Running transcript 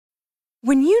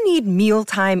When you need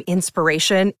mealtime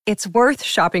inspiration, it's worth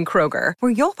shopping Kroger,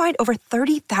 where you'll find over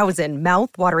 30,000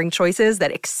 mouth-watering choices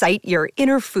that excite your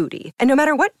inner foodie. And no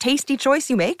matter what tasty choice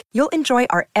you make, you'll enjoy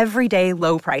our everyday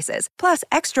low prices, plus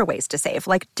extra ways to save,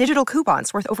 like digital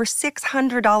coupons worth over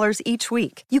 $600 each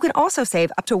week. You can also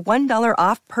save up to $1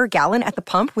 off per gallon at the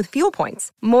pump with fuel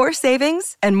points. More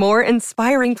savings and more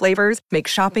inspiring flavors make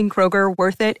shopping Kroger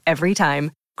worth it every time.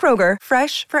 Kroger,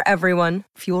 fresh for everyone.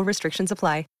 Fuel restrictions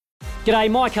apply. G'day,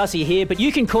 Mike Hussey here, but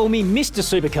you can call me Mr.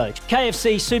 Supercoach.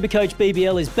 KFC Supercoach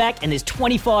BBL is back and there's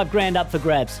 25 grand up for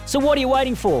grabs. So what are you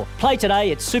waiting for? Play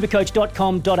today at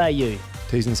supercoach.com.au.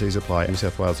 T's and C's apply. New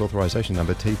South Wales authorisation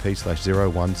number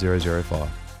TP/01005.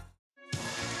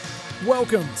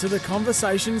 Welcome to the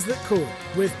Conversations That Could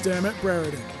with Dermott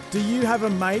Brereton. Do you have a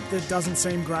mate that doesn't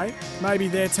seem great? Maybe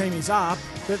their team is up,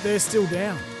 but they're still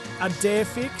down. A dare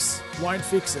fix won't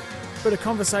fix it, but a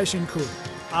conversation could.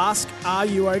 Ask, are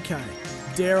you okay?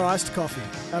 Dare Iced Coffee,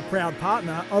 a proud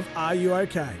partner of Are You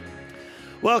OK?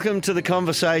 Welcome to the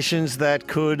Conversations That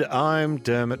Could. I'm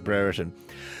Dermott Brereton.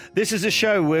 This is a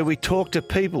show where we talk to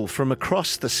people from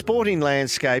across the sporting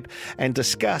landscape and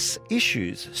discuss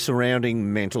issues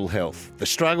surrounding mental health, the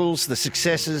struggles, the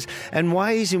successes, and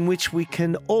ways in which we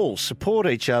can all support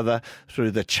each other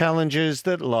through the challenges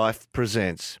that life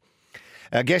presents.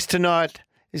 Our guest tonight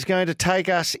is going to take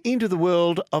us into the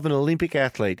world of an Olympic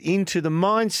athlete, into the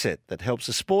mindset that helps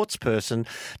a sports person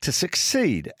to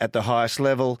succeed at the highest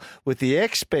level with the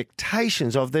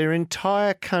expectations of their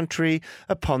entire country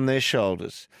upon their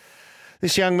shoulders.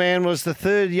 This young man was the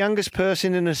third youngest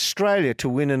person in Australia to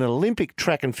win an Olympic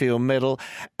track and field medal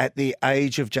at the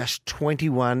age of just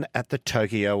 21 at the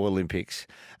Tokyo Olympics,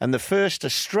 and the first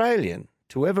Australian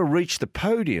to ever reach the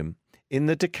podium in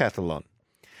the decathlon.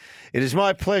 It is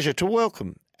my pleasure to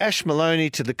welcome Ash Maloney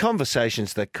to the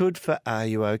Conversations That Could for Are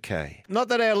You OK? Not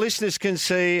that our listeners can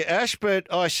see, Ash, but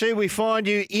I see we find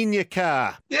you in your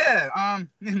car. Yeah,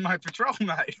 in my patrol,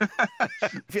 mate.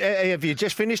 Have you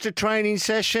just finished a training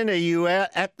session? Are you out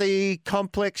at the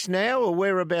complex now, or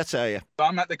whereabouts are you?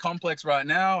 I'm at the complex right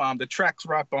now. The track's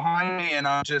right behind me, and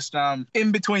I'm just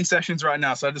in between sessions right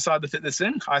now. So I decided to fit this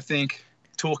in. I think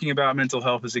talking about mental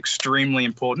health is extremely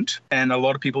important, and a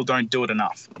lot of people don't do it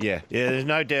enough. Yeah, there's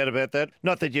no doubt about that.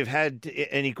 Not that you've had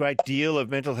any great deal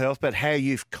of mental health, but how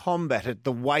you've combated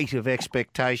the weight of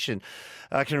expectation.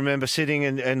 I can remember sitting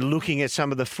and looking at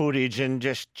some of the footage and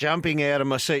just jumping out of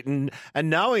my seat and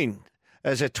knowing,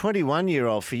 as a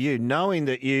 21-year-old for you, knowing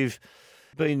that you've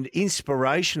been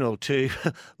inspirational to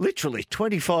literally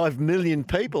 25 million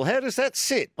people. How does that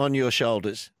sit on your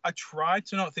shoulders? I try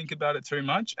to not think about it too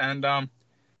much, and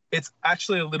it's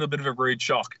actually a little bit of a rude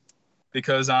shock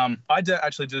because I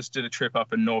actually just did a trip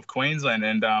up in North Queensland,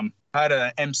 and I had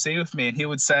an MC with me, and he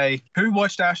would say, "Who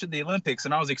watched Ash at the Olympics?"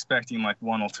 And I was expecting like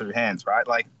one or two hands, right?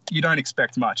 Like, you don't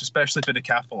expect much, especially for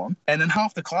decathlon. And then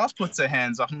half the class puts their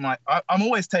hands up. I'm like, I'm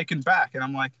always taken back, and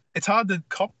I'm like, it's hard to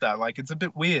cop that. Like, it's a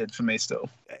bit weird for me still.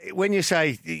 When you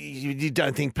say you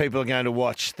don't think people are going to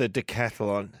watch the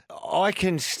decathlon,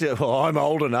 I'm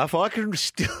old enough, I can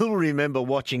still remember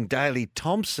watching Daley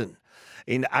Thompson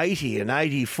in 80 and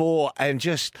 84, and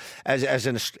just as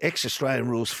an ex-Australian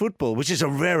rules football, which is a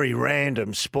very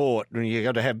random sport, and you've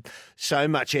got to have so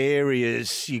much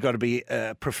areas you've got to be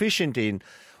proficient in.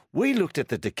 We looked at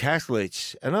the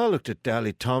decathletes, and I looked at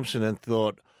Daley Thompson and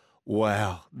thought,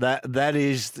 wow, that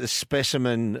is the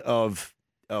specimen of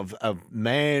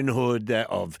manhood,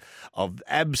 of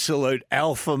absolute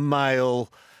alpha male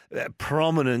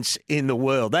prominence in the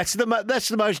world. That's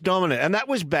the most dominant, and that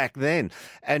was back then.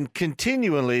 And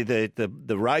continually,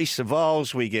 the race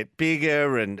evolves. We get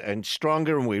bigger and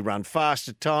stronger, and we run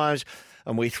faster times,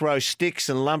 and we throw sticks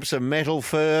and lumps of metal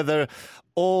further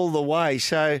all the way.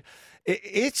 So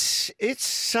it's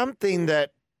something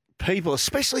that people,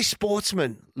 especially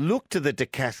sportsmen, look to the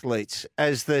decathletes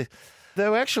as they're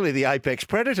actually the apex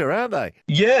predator, aren't they?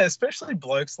 Yeah, especially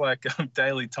blokes like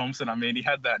Daley Thompson. I mean, he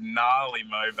had that gnarly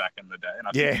mo back in the day, and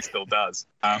I think he still does.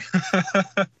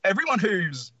 Everyone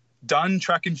who's done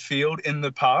track and field in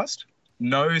the past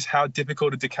knows how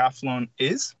difficult a decathlon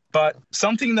is. But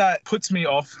something that puts me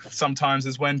off sometimes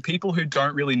is when people who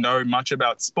don't really know much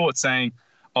about sports saying,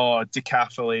 oh,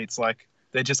 decathletes, like,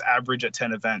 they're just average at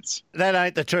 10 events. That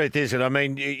ain't the truth, is it? I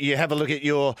mean, you have a look at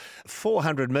your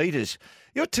 400 metres.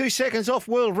 You're 2 seconds off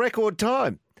world record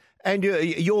time, and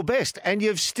you're best, and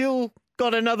you've still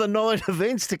got another 9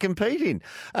 events to compete in.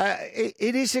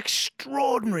 It is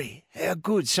extraordinary how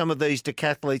good some of these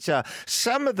decathletes are.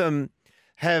 Some of them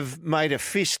have made a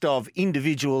fist of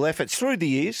individual efforts through the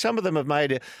years. Some of them have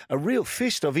made a real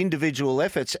fist of individual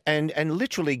efforts and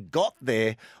literally got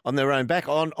there on their own back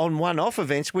on one-off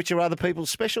events, which are other people's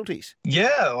specialties.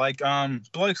 Yeah, like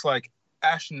blokes like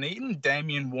Ash Neaton,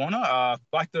 Damien Warner,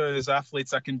 like those athletes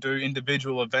that can do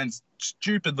individual events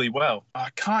stupidly well. I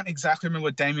can't exactly remember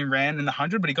what Damien ran in the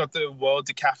 100, but he got the world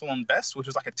decathlon best, which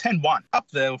was like a 10-1, up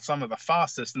there with some of the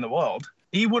fastest in the world.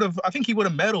 I think he would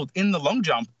have medaled in the long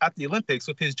jump at the Olympics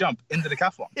with his jump in the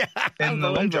decathlon. In the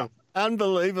long jump.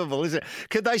 Unbelievable, isn't it?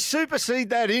 Could they supersede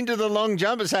that into the long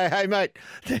jump and say, hey, mate,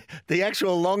 the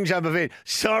actual long jump event,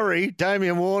 sorry,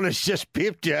 Damien Warner's just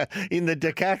pipped you in the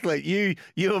decathlon.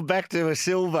 You're back to a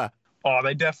silver. Oh,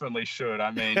 they definitely should. I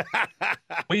mean,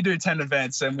 we do 10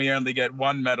 events and we only get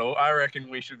one medal. I reckon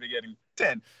we should be getting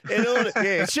 10.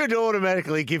 It should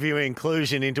automatically give you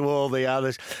inclusion into all the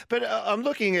others. But I'm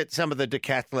looking at some of the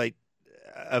decathlete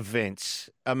events.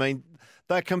 I mean,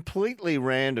 they're completely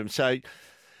random. So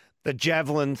the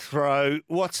javelin throw,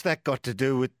 what's that got to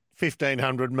do with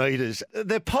 1,500 metres?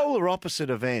 They're polar opposite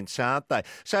events, aren't they?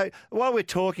 So while we're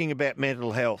talking about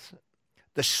mental health,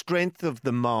 the strength of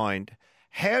the mind,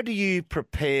 how do you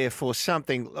prepare for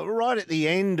something right at the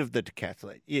end of the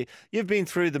decathlete? You've been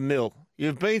through the mill.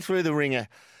 You've been through the ringer.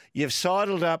 You've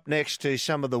sidled up next to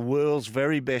some of the world's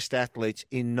very best athletes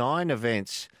in 9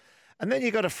 events. And then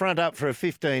you've got to front up for a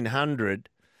 1,500.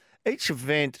 Each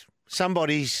event,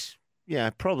 somebody's,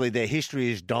 probably their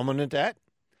history is dominant at.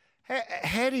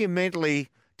 How do you mentally,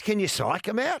 can you psych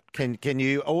them out? Can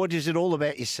you, or is it all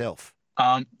about yourself?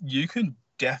 You can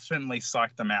definitely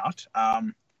psych them out.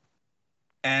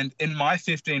 And in my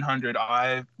 1,500,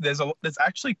 there's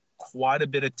actually quite a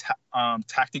bit of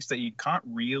tactics that you can't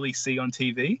really see on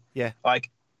TV. Yeah.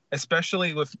 Like,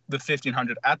 especially with the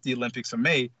 1,500 at the Olympics for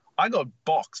me, I got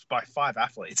boxed by 5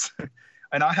 athletes.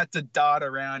 And I had to dart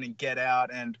around and get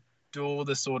out and do all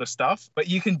this sort of stuff. But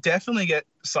you can definitely get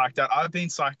psyched out. I've been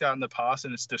psyched out in the past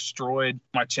and it's destroyed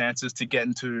my chances to get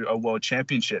into a world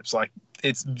championships. Like,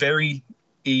 it's very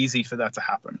easy for that to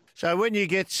happen. So when you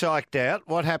get psyched out,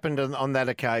 what happened on that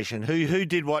occasion? Who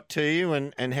did what to you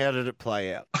and how did it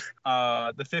play out?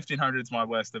 The 1,500 is my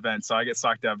worst event, so I get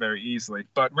psyched out very easily.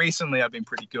 But recently I've been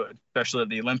pretty good, especially at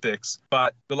the Olympics.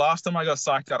 But the last time I got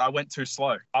psyched out, I went too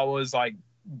slow. I was like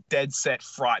dead set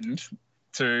frightened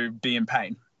to be in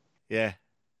pain. Yeah.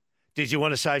 Did you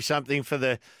want to save something for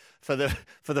the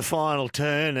final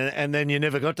turn and then you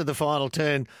never got to the final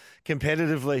turn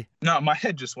competitively? No, my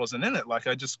head just wasn't in it. Like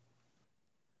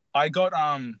I got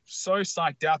so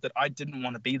psyched out that I didn't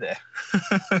want to be there.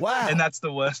 Wow. And that's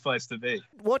the worst place to be.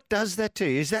 What does that to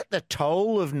you? Is that the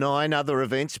toll of 9 other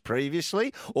events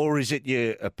previously? Or is it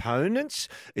your opponents?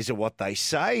 Is it what they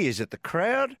say? Is it the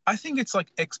crowd? I think it's like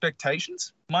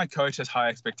expectations. My coach has high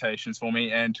expectations for me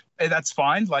and that's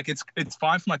fine. Like it's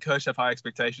fine for my coach to have high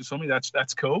expectations for me.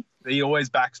 That's cool. He always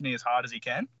backs me as hard as he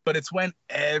can. But it's when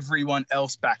everyone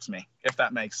else backs me, if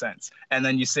that makes sense. And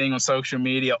then you're seeing on social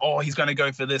media, oh, he's going to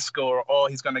go for this score, or oh,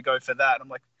 he's going to go for that. I'm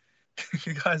like,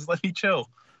 you guys, let me chill.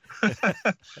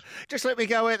 Just let me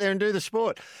go out there and do the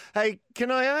sport. Hey, can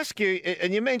I ask you,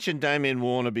 and you mentioned Damien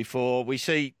Warner before, we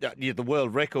see the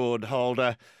world record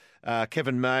holder,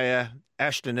 Kevin Mayer,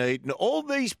 Ashton Eaton, all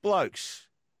these blokes.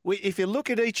 If you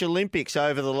look at each Olympics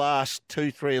over the last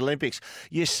 2-3 Olympics,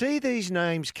 you see these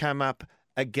names come up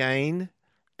again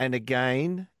and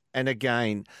again and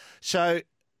again. So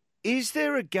is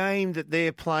there a game that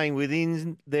they're playing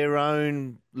within their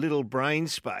own little brain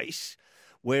space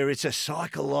where it's a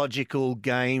psychological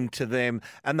game to them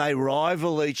and they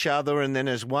rival each other, and then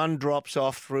as one drops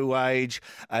off through age,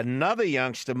 another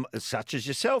youngster such as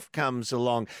yourself comes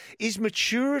along? Is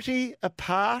maturity a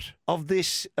part of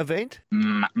this event?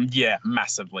 Yeah,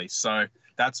 massively. So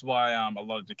that's why a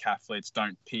lot of decathletes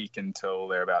don't peak until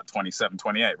they're about 27,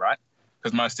 28, right?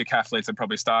 Because most decathletes would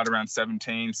probably start around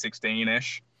 17,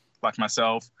 16-ish, like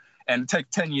myself, and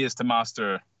take 10 years to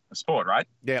master a sport, right?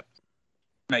 Yep.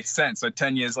 Makes sense. So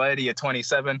 10 years later, you're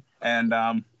 27 and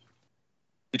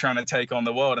you're trying to take on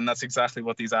the world. And that's exactly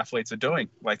what these athletes are doing.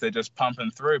 Like, they're just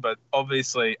pumping through. But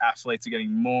obviously athletes are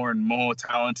getting more and more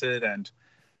talented and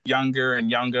younger,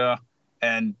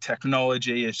 and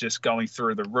technology is just going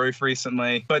through the roof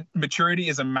recently. But maturity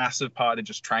is a massive part of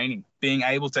just training, being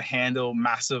able to handle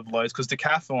massive loads, because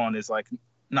decathlon is like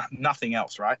nothing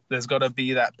else, right? There's got to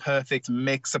be that perfect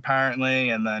mix apparently,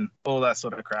 and then all that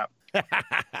sort of crap.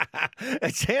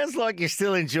 It sounds like you're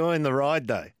still enjoying the ride,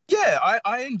 though. Yeah,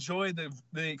 I enjoy the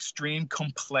extreme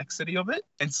complexity of it,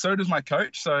 and so does my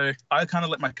coach. So I kind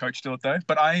of let my coach do it, though.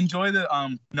 But I enjoy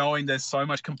the knowing there's so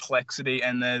much complexity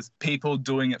and there's people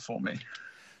doing it for me.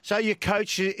 So your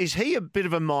coach, is he a bit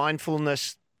of a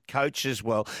mindfulness coach as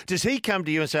well. Does he come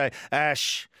to you and say,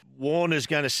 Ash, Warner's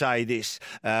going to say this,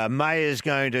 Mayer's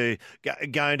going to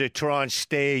try and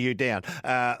stare you down.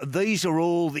 These are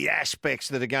all the aspects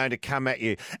that are going to come at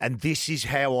you, and this is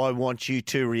how I want you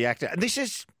to react. And this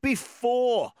is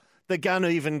before the gun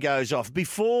even goes off,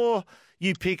 before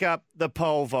you pick up the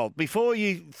pole vault, before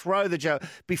you throw the jump,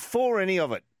 before any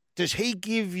of it. Does he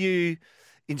give you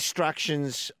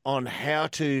instructions on how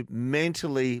to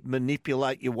mentally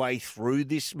manipulate your way through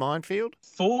this minefield?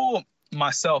 For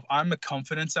myself, I'm a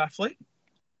confidence athlete.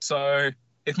 So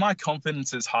if my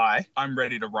confidence is high, I'm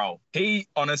ready to roll. He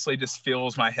honestly just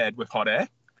fills my head with hot air.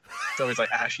 So he's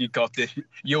like, Ash, you got this.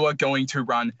 You are going to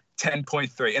run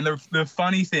 10.3. And the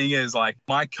funny thing is, like,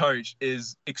 my coach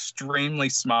is extremely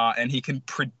smart and he can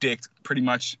predict pretty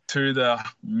much to the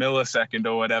millisecond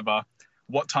or whatever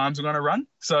what times we're going to run.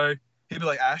 So he'd be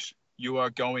like, Ash, you are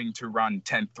going to run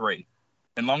 10.3.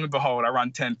 And long and behold, I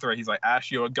run 10.3. He's like,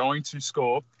 Ash, you are going to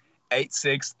score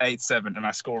 8.6, 8.7. And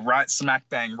I score right smack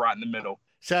bang right in the middle.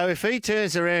 So if he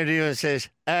turns around to you and says,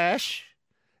 Ash,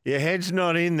 your head's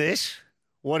not in this,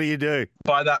 what do you do?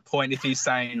 By that point, if he's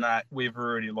saying that, we've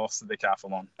already lost the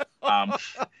decathlon.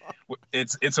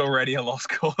 It's already a lost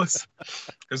cause.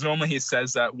 Because normally he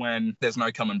says that when there's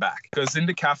no coming back. Because in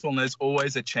decathlon, there's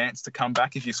always a chance to come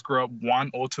back if you screw up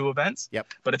one or two events. Yep.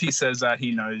 But if he says that,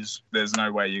 he knows there's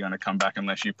no way you're going to come back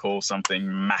unless you pull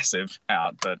something massive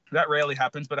out. But that rarely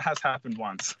happens, but it has happened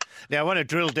once. Now, I want to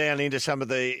drill down into some of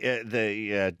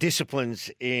the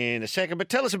disciplines in a second. But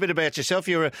tell us a bit about yourself.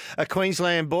 You're a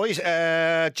Queensland boy,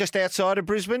 just outside of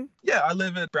Brisbane? Yeah, I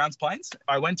live at Browns Plains.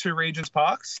 I went to Regents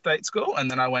Park State School, and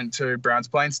then I went to Browns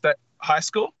Plains State High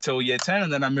School till year 10,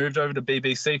 and then I moved over to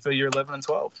BBC for year 11 and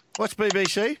 12. What's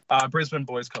BBC? Brisbane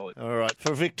Boys College. All right.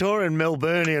 For Victorian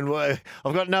Melburnian,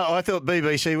 I thought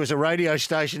BBC was a radio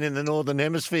station in the Northern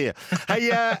Hemisphere.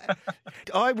 Hey,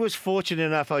 I was fortunate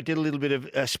enough, I did a little bit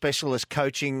of specialist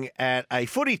coaching at a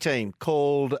footy team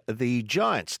called the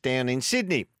Giants down in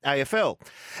Sydney, AFL.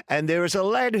 And there was a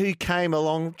lad who came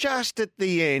along just at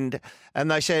the end, and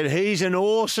they said, he's an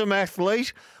awesome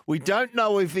athlete. We don't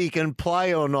know if he can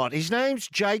play or not. His name's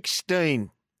Jake Stein.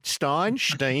 Stein.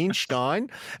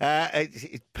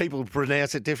 People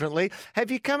pronounce it differently.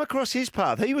 Have you come across his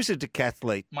path? He was a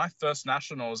decathlete. My first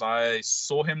nationals, I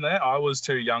saw him there. I was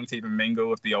too young to even mingle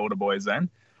with the older boys then,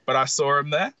 but I saw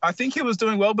him there. I think he was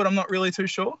doing well, but I'm not really too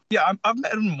sure. Yeah, I've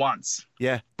met him once.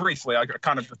 Yeah. Briefly, I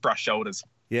kind of brushed shoulders.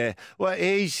 Yeah. Well,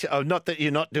 he's not that you're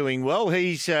not doing well.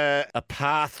 He's a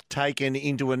path taken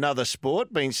into another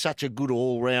sport, being such a good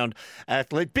all-round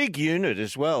athlete. Big unit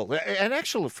as well. An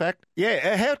actual fact,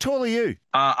 yeah. How tall are you?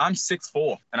 I'm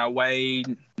 6'4", and I weigh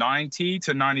 90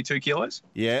 to 92 kilos.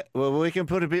 Yeah. Well, we can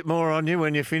put a bit more on you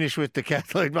when you finish with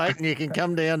decathlete, mate, and you can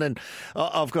come down and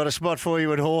I've got a spot for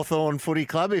you at Hawthorn Footy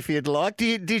Club if you'd like.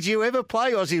 Did you ever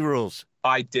play Aussie rules?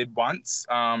 I did once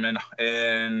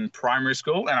in primary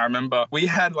school, and I remember we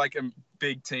had like a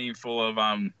big team full of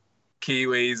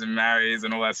Kiwis and Maoris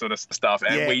and all that sort of stuff,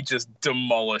 and we just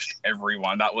demolished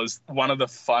everyone. That was one of the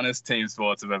funnest team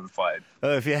sports I've ever played.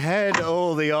 If you had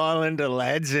all the Islander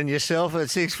lads and yourself at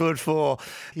 6'4",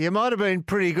 you might have been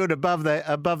pretty good above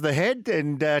the head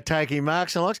and taking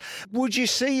marks and likes. Would you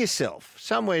see yourself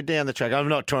somewhere down the track? I'm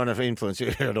not trying to influence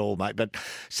you at all, mate, but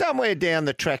somewhere down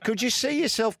the track, could you see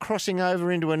yourself crossing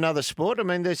over into another sport? I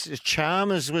mean,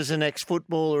 Chalmers was an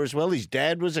ex-footballer as well. His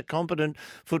dad was a competent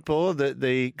footballer,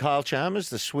 the Kyle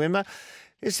Chalmers, the swimmer.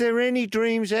 Is there any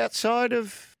dreams outside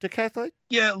of decathlete?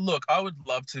 Yeah, look, I would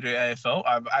love to do AFL.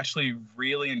 I've actually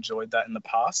really enjoyed that in the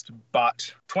past, but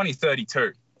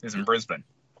 2032 is in Brisbane.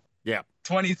 Yeah.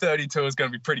 2032 is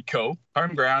going to be pretty cool.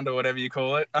 Home ground or whatever you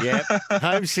call it. Yeah.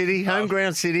 Home city, home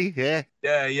ground city. Yeah.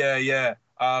 Yeah.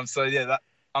 I'm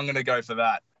going to go for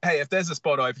that. Hey, if there's a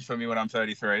spot open for me when I'm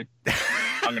 33,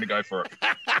 I'm going to go for it.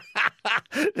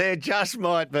 There just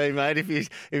might be, mate. If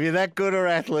you're that good an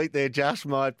athlete, there just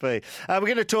might be. We're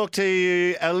going to talk to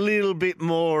you a little bit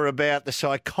more about the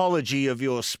psychology of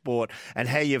your sport and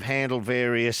how you've handled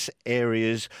various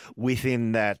areas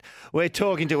within that. We're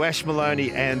talking to Ash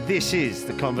Maloney, and this is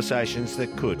The Conversations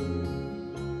That Could.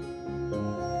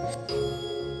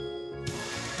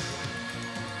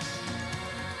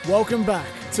 Welcome back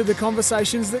to The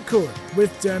Conversations That Could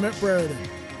with Dermott Brereton.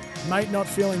 Mate not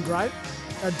feeling great?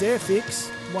 A dare fix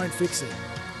won't fix it,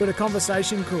 but a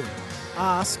conversation could.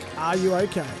 Ask, are you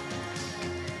okay?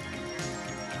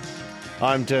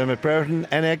 I'm Dermott Brereton,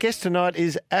 and our guest tonight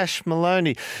is Ash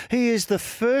Maloney. He is the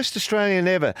first Australian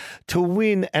ever to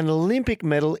win an Olympic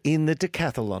medal in the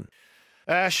decathlon.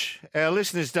 Ash, our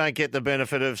listeners don't get the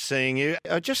benefit of seeing you.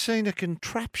 I've just seen a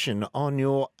contraption on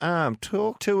your arm.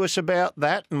 Talk to us about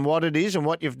that and what it is and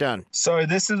what you've done. So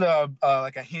this is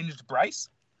like a hinged brace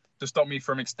to stop me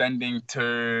from extending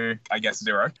to, I guess,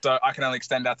 0. So I can only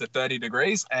extend out to 30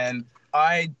 degrees. And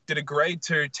I did a grade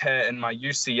 2 tear in my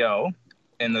UCL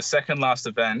in the second last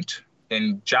event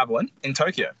in javelin in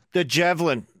Tokyo. The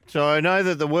javelin. So I know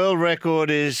that the world record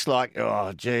is like,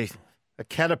 a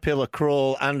caterpillar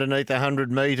crawl underneath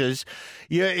 100 metres.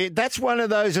 That's one of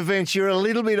those events you're a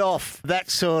little bit off that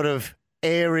sort of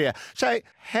area. So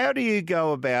how do you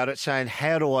go about it saying,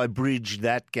 how do I bridge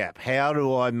that gap? How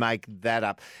do I make that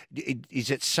up? Is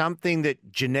it something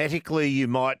that genetically you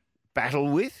might battle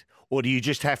with, or do you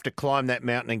just have to climb that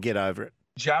mountain and get over it?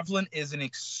 Javelin is an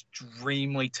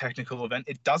extremely technical event.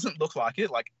 It doesn't look like it.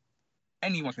 Like,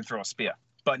 anyone can throw a spear,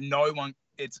 but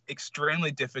it's extremely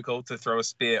difficult to throw a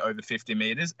spear over 50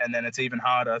 metres, and then it's even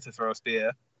harder to throw a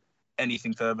spear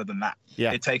anything further than that.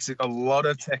 Yeah. It takes a lot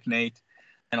of technique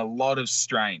and a lot of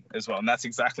strain as well, and that's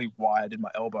exactly why I did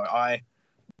my elbow. I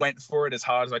went for it as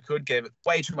hard as I could, gave it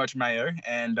way too much mayo,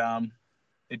 and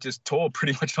it just tore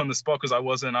pretty much on the spot because I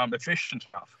wasn't efficient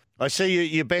enough. I see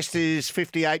your best is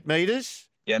 58 metres.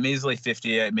 Yeah, measly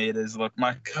 58 metres. Look,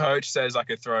 my coach says I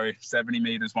could throw 70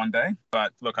 metres one day,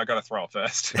 but look, I got to throw it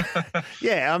first.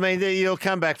 Yeah, I mean, you'll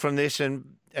come back from this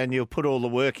and you'll put all the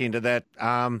work into that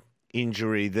arm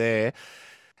injury there.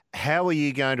 How are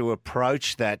you going to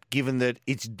approach that, given that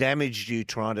it's damaged you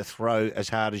trying to throw as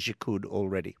hard as you could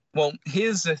already? Well,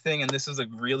 here's the thing, and this is a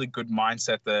really good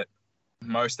mindset that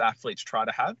most athletes try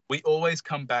to have. We always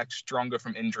come back stronger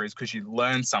from injuries because you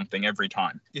learn something every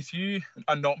time. If you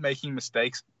are not making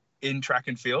mistakes in track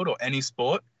and field or any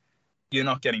sport, you're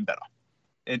not getting better.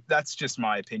 That's just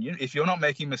my opinion. If you're not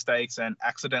making mistakes and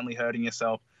accidentally hurting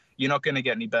yourself, you're not going to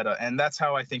get any better. And that's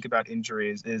how I think about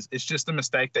injuries is it's just a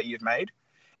mistake that you've made.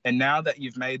 And now that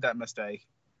you've made that mistake,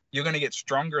 you're going to get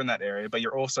stronger in that area, but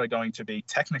you're also going to be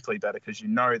technically better because you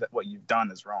know that what you've done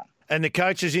is wrong. And the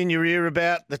coach is in your ear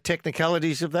about the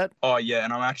technicalities of that? Oh, yeah.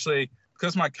 And I'm actually,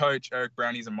 because my coach, Eric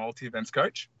Brownie's a multi-events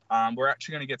coach, we're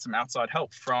actually going to get some outside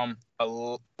help from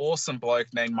an awesome bloke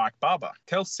named Mike Barber,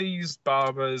 Kelsey's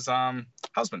Barber's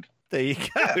husband. There you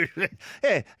go.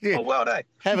 Yeah. Oh, well, day.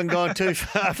 Haven't gone too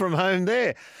far from home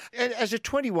there. As a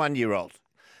 21-year-old,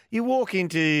 you walk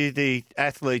into the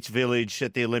athletes' village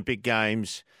at the Olympic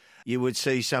Games, you would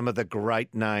see some of the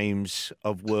great names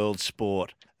of world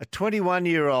sport. A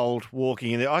 21-year-old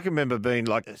walking in there, I can remember being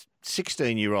like a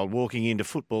 16-year-old walking into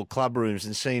football club rooms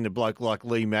and seeing a bloke like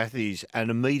Lee Matthews,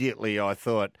 and immediately I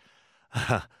thought,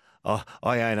 I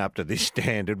ain't up to this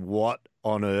standard. What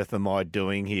on earth am I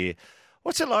doing here?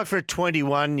 What's it like for a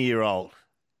 21-year-old?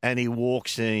 And he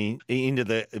walks into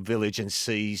the village and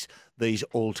sees these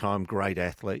all-time great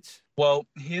athletes. Well,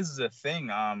 here's the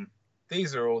thing.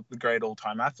 These are all the great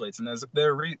all-time athletes, and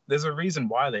there's a reason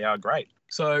why they are great.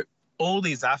 So all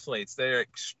these athletes, they're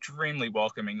extremely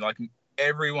welcoming. Like,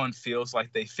 everyone feels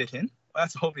like they fit in.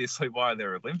 That's obviously why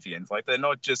they're Olympians. Like, they're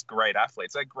not just great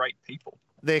athletes, they're great people.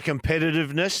 Their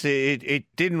competitiveness, it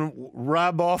didn't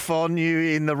rub off on you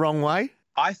in the wrong way?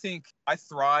 I think I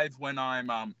thrive when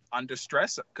I'm under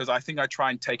stress because I think I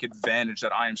try and take advantage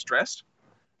that I am stressed.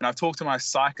 And I've talked to my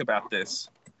psych about this,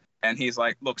 and he's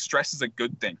like, look, stress is a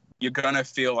good thing. You're going to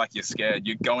feel like you're scared.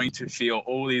 You're going to feel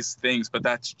all these things, but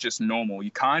that's just normal. You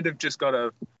kind of just got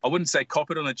to, I wouldn't say cop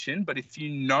it on the chin, but if you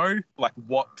know like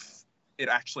what it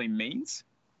actually means,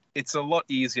 it's a lot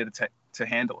easier to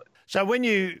handle it. So when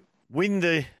you win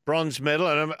the bronze medal,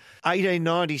 and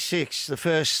 1896, the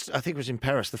first, I think it was in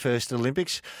Paris, the first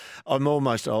Olympics. I'm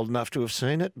almost old enough to have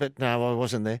seen it, but no, I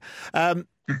wasn't there.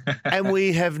 And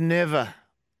we have never,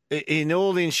 in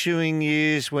all the ensuing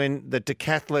years when the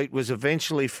decathlete was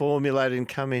eventually formulated and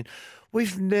come in,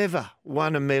 we've never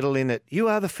won a medal in it. You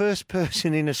are the first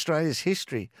person in Australia's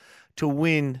history to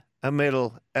win a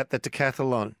medal at the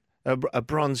decathlon, a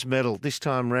bronze medal this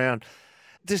time round.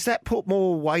 Does that put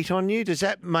more weight on you? Does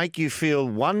that make you feel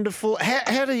wonderful?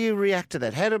 How do you react to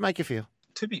that? How did it make you feel?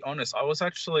 To be honest, I was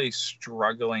actually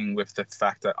struggling with the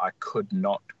fact that I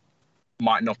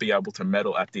might not be able to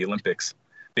medal at the Olympics,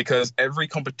 because every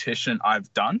competition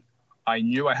I've done, I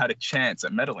knew I had a chance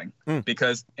at medaling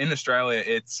because in Australia,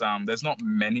 it's there's not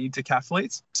many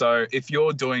decathletes. So if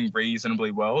you're doing reasonably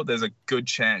well, there's a good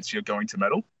chance you're going to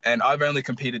medal. And I've only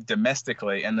competed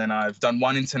domestically, and then I've done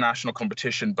one international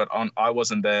competition, but I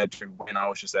wasn't there to win. I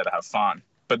was just there to have fun.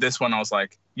 But this one, I was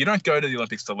like, you don't go to the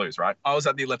Olympics to lose, right? I was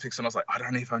at the Olympics and I was like, I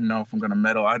don't even know if I'm going to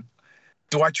medal.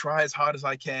 Do I try as hard as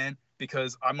I can?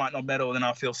 Because I might not medal and then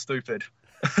I'll feel stupid.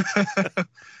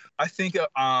 I think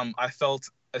I felt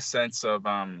a sense of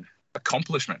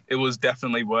accomplishment. It was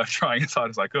definitely worth trying as hard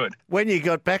as I could. When you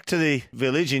got back to the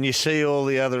village and you see all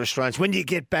the other Australians, when you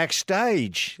get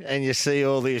backstage and you see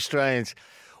all the Australians,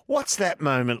 what's that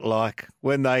moment like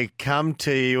when they come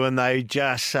to you and they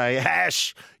just say,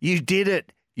 Ash, you did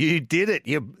it. You did it.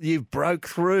 You broke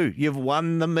through. You've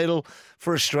won the medal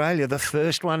for Australia, the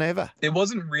first one ever. It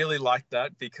wasn't really like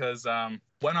that because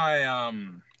when I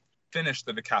finished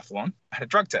the decathlon, I had a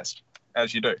drug test,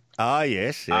 as you do. Ah,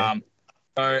 yes. Yeah.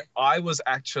 So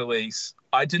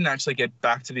I didn't actually get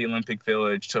back to the Olympic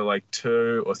Village till like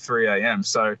 2 or 3 a.m.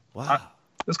 So wow.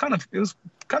 It was kind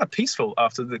of peaceful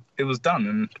after it was done.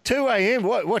 And 2 a.m.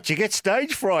 What? You get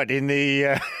stage fright in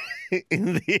the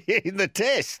in the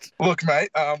test? Look, mate.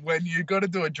 When you got to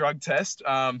do a drug test,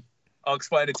 I'll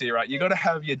explain it to you. Right, you got to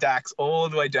have your DAX all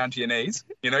the way down to your knees.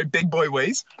 You know, big boy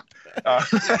wheeze.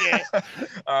 Yeah.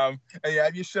 And you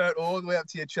have your shirt all the way up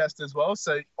to your chest as well,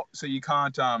 so you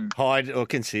can't hide or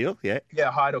conceal. Yeah.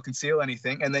 Yeah, hide or conceal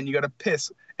anything, and then you got to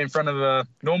piss in front of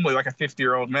normally like a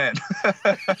 50-year-old man.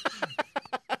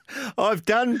 I've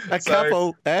done a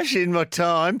couple, Ash, in my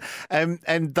time,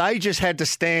 and they just had to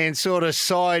stand sort of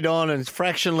side on and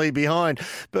fractionally behind.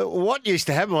 But what used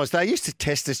to happen was they used to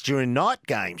test us during night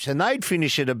games, and they'd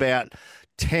finish at about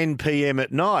 10 p.m.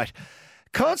 at night.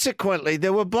 Consequently,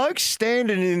 there were blokes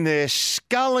standing in there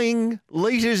sculling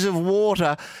litres of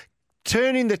water,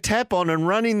 turning the tap on and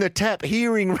running the tap,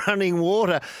 hearing running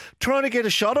water, trying to get a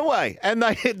shot away. And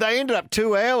they ended up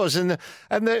 2 hours, and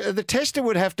the tester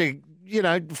would have to,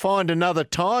 find another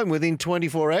time within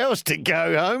 24 hours to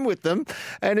go home with them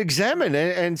and examine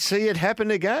it and see it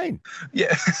happen again.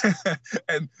 Yeah.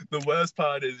 And the worst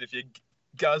part is if you're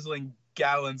guzzling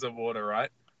gallons of water, right?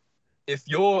 If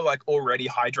you're like already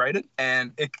hydrated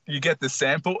and you get the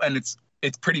sample and it's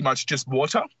pretty much just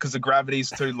water because the gravity's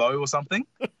too low or something,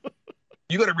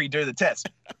 you got to redo the test.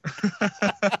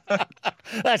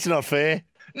 That's not fair.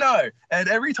 No, and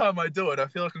every time I do it, I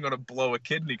feel like I'm going to blow a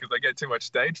kidney because I get too much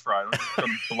stage fright. I'm just going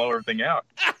to blow everything out.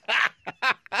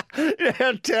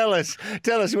 Now tell us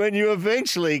when you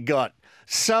eventually got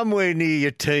somewhere near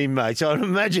your teammates. I'm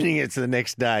imagining it's the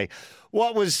next day.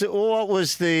 What was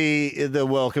the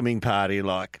welcoming party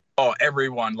like? Oh,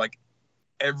 everyone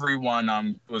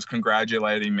was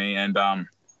congratulating me, and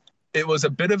it was a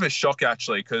bit of a shock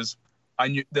actually because I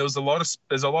knew there's a lot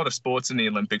of sports in the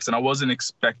Olympics, and I wasn't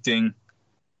expecting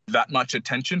that much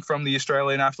attention from the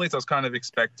Australian athletes. I was kind of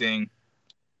expecting,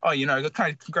 kind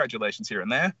of congratulations here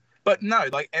and there, but no,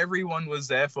 like everyone was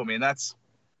there for me, and that's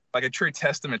like a true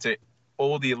testament to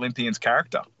all the Olympians'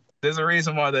 character. There's a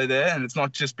reason why they're there, and it's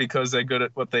not just because they're good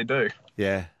at what they do.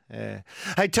 Yeah. Hey,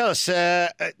 tell us,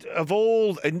 of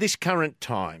all, in this current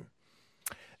time,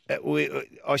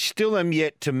 I still am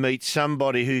yet to meet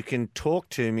somebody who can talk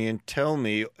to me and tell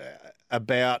me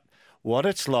about what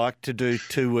it's like to do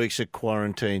 2 weeks of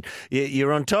quarantine.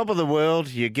 You're on top of the world.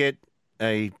 You get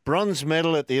a bronze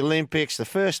medal at the Olympics, the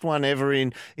first one ever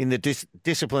in the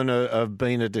discipline of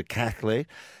being a decathlete.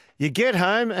 You get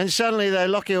home and suddenly they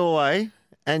lock you away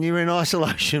and you're in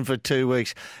isolation for 2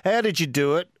 weeks. How did you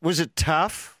do it? Was it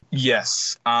tough?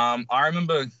 Yes. I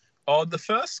remember the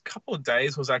first couple of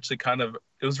days was actually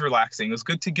it was relaxing. It was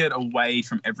good to get away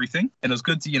from everything. And it was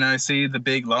good to, see the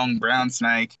big, long brown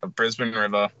snake of Brisbane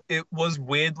River. It was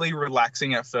weirdly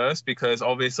relaxing at first because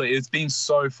obviously it's been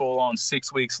so full on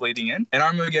 6 weeks leading in. And I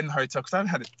remember getting in the hotel because I haven't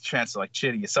had a chance to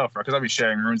cheer to yourself, right? Because I've been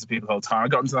sharing rooms with people the whole time. I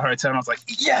got into the hotel and I was like,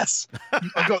 yes,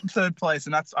 I got in third place.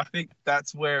 And I think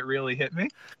that's where it really hit me.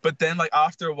 But then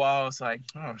after a while, I was like,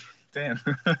 oh, damn,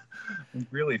 I'm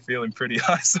really feeling pretty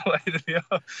isolated here.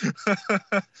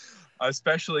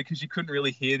 Especially because you couldn't really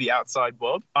hear the outside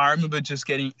world. I remember just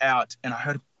getting out and I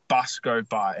heard a bus go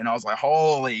by and I was like,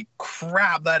 holy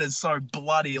crap, that is so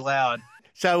bloody loud.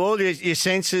 So all your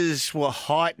senses were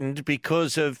heightened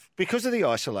because of the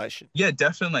isolation? Yeah,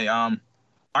 definitely. I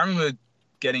remember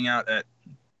getting out at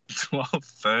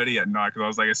 12:30 at night because I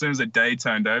was like, as soon as the day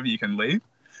turned over, you can leave.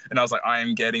 And I was like, I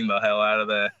am getting the hell out of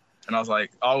there. And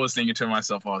I was thinking to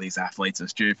myself, oh, these athletes are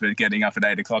stupid, getting up at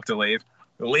 8 o'clock to leave.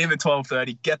 Leave at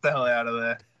 12:30, get the hell out of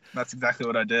there. That's exactly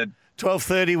what I did.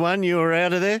 12:31, you were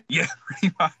out of there? Yeah,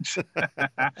 pretty much.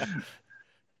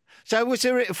 So was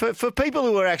there, for people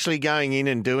who are actually going in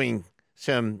and doing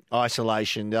some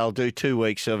isolation, they'll do 2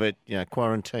 weeks of it,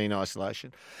 quarantine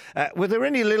isolation. Were there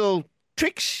any little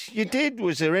tricks you did?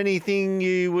 Was there anything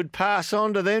you would pass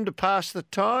on to them to pass the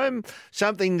time?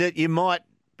 Something that you might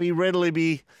readily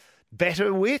be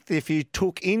better with if you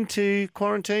took into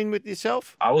quarantine with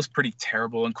yourself? I was pretty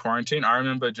terrible in quarantine. I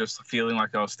remember just feeling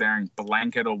like I was staring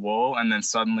blank at a wall, and then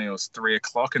suddenly it was 3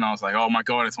 o'clock and I was like, oh my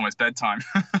God, it's almost bedtime.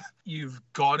 You've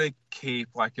got to keep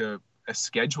a a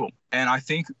schedule. And I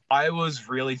think I was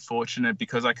really fortunate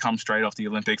because I come straight off the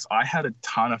Olympics. I had a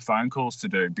ton of phone calls to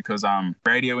do because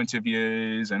radio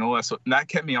interviews and all that and that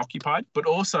kept me occupied. But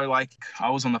also, like, I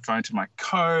was on the phone to my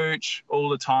coach all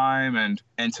the time and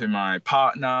to my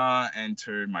partner and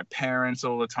to my parents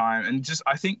all the time. And just,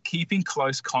 I think keeping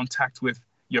close contact with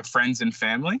your friends and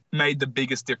family made the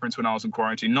biggest difference when I was in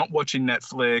quarantine. Not watching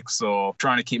Netflix or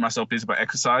trying to keep myself busy by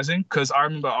exercising. Because I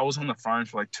remember I was on the phone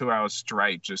for like 2 hours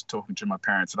straight just talking to my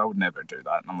parents, and I would never do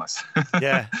that unless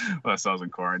unless I was in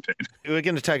quarantine. We're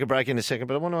going to take a break in a second,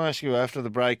 but I want to ask you after the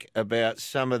break about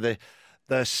some of the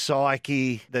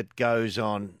psyche that goes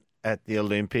on at the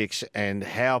Olympics and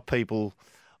how people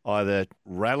either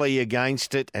rally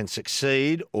against it and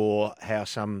succeed or how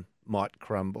some might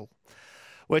crumble.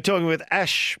 We're talking with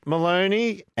Ash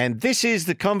Maloney, and this is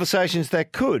the Conversations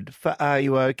That Could for Are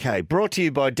You OK? Brought to you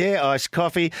by Dare Iced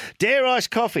Coffee. Dare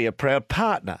Iced Coffee, a proud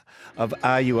partner of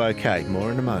Are You OK?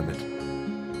 More in a moment.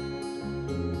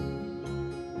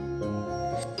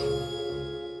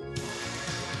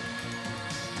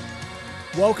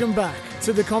 Welcome back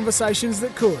to the Conversations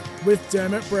That Could with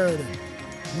Dermott Brereton.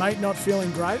 Mate not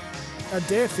feeling great? A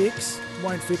dare fix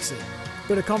won't fix it,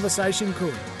 but a conversation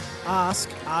could. Ask,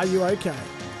 are you okay?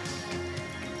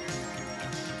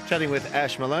 Chatting with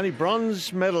Ash Maloney,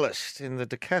 bronze medalist in the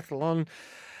decathlon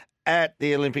at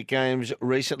the Olympic Games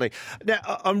recently. Now,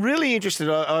 I'm really interested.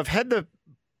 I've had the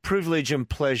privilege and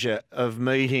pleasure of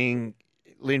meeting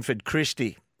Linford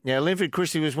Christie. Now, Linford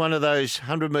Christie was one of those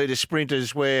 100-metre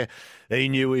sprinters where he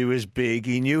knew he was big,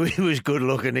 he knew he was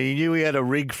good-looking, he knew he had a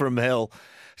rig from hell.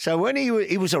 So when he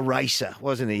was a racer,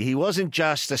 wasn't he? He wasn't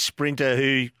just a sprinter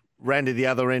who ran to the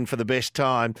other end for the best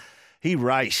time. He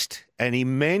raced, and he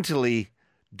mentally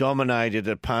dominated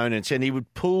opponents, and he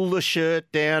would pull the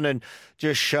shirt down and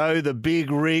just show the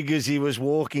big rig as he was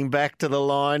walking back to the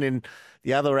line, and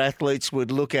the other athletes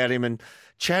would look at him. And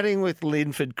chatting with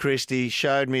Linford Christie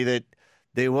showed me that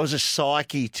there was a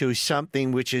psyche to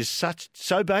something which is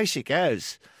so basic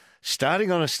as starting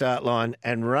on a start line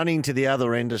and running to the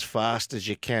other end as fast as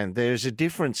you can. There's a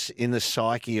difference in the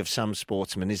psyche of some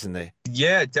sportsmen, isn't there?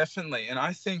 Yeah, definitely. And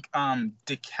I think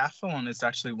decathlon is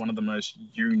actually one of the most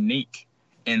unique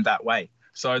in that way.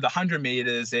 So the 100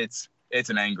 meters, it's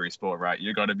an angry sport, right?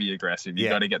 You got to be aggressive. You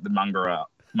got to get the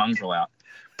mongrel out.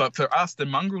 But for us, the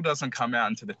mongrel doesn't come out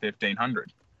into the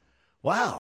 1500. Wow.